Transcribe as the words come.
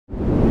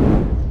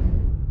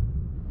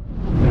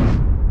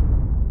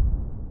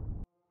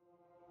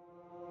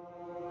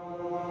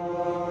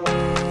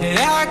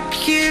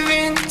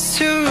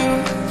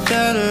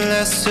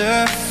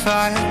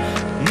certified.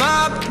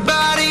 My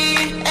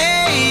body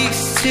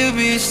aches to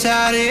be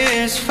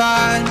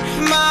satisfied.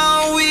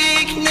 My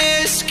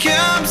weakness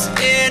comes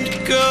and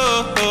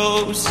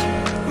goes.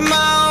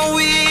 My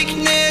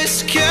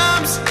weakness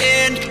comes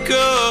and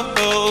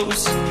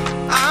goes.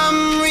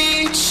 I'm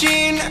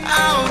reaching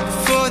out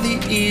for the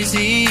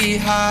easy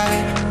high.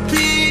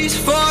 Please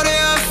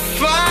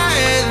fortify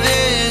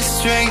this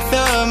strength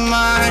of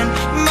mine.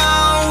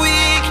 My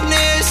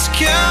weakness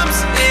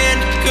comes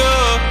and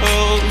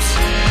goes.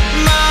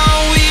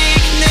 My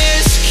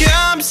weakness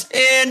comes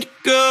and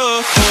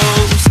goes.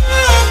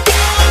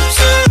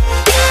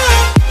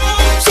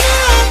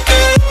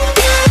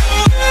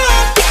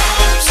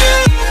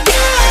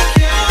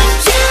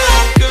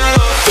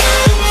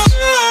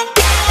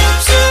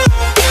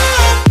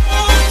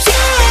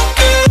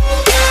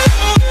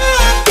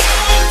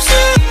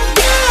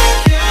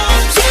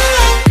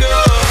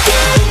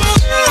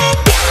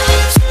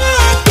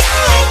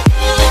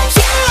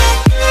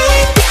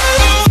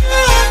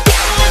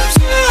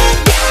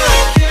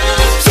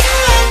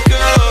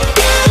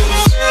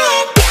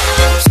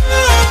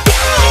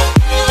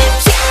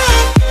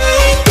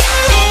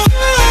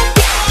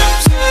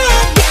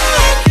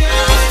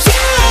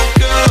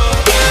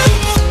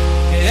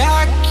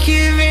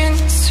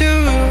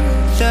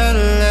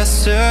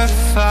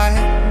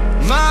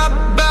 My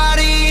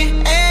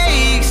body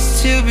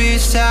aches to be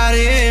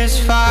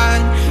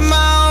satisfied.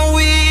 My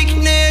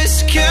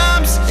weakness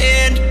comes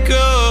and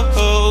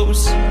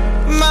goes.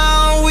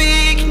 My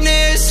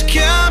weakness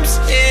comes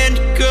and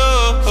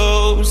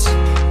goes.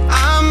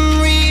 I'm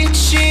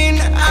reaching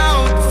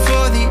out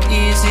for the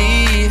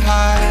easy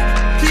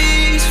high.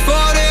 Please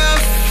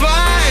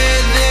fortify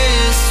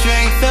this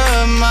strength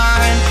of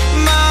mine.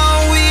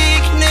 My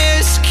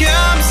weakness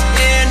comes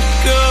and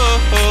goes.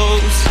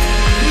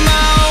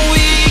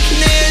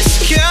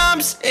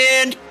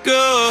 And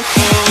go.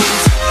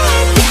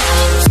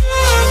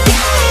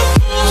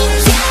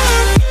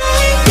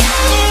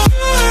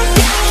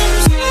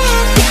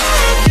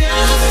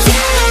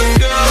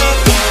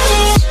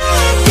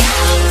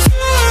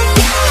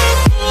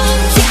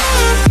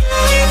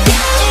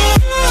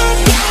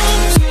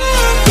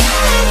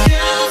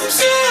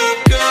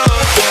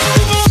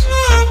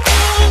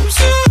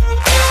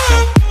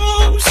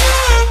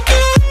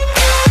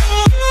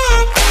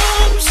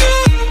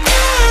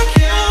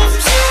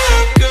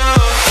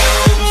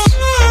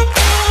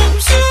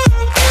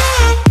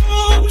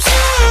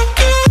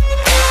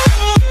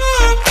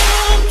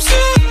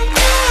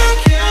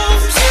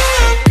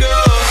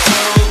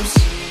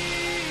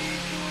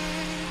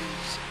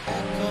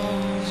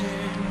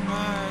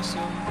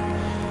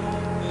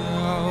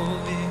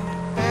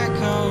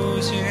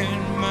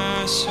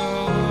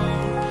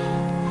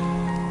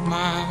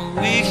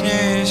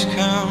 Weakness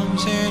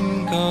comes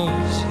and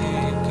goes,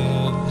 it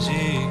goes,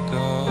 it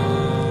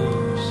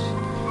goes.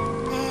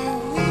 My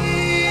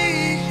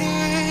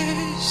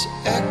weakness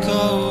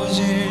echoes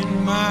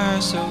in my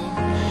soul.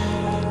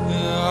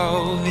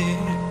 Oh, it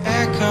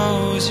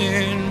echoes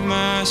in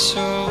my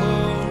soul.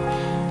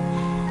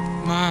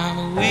 My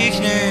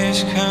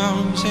weakness comes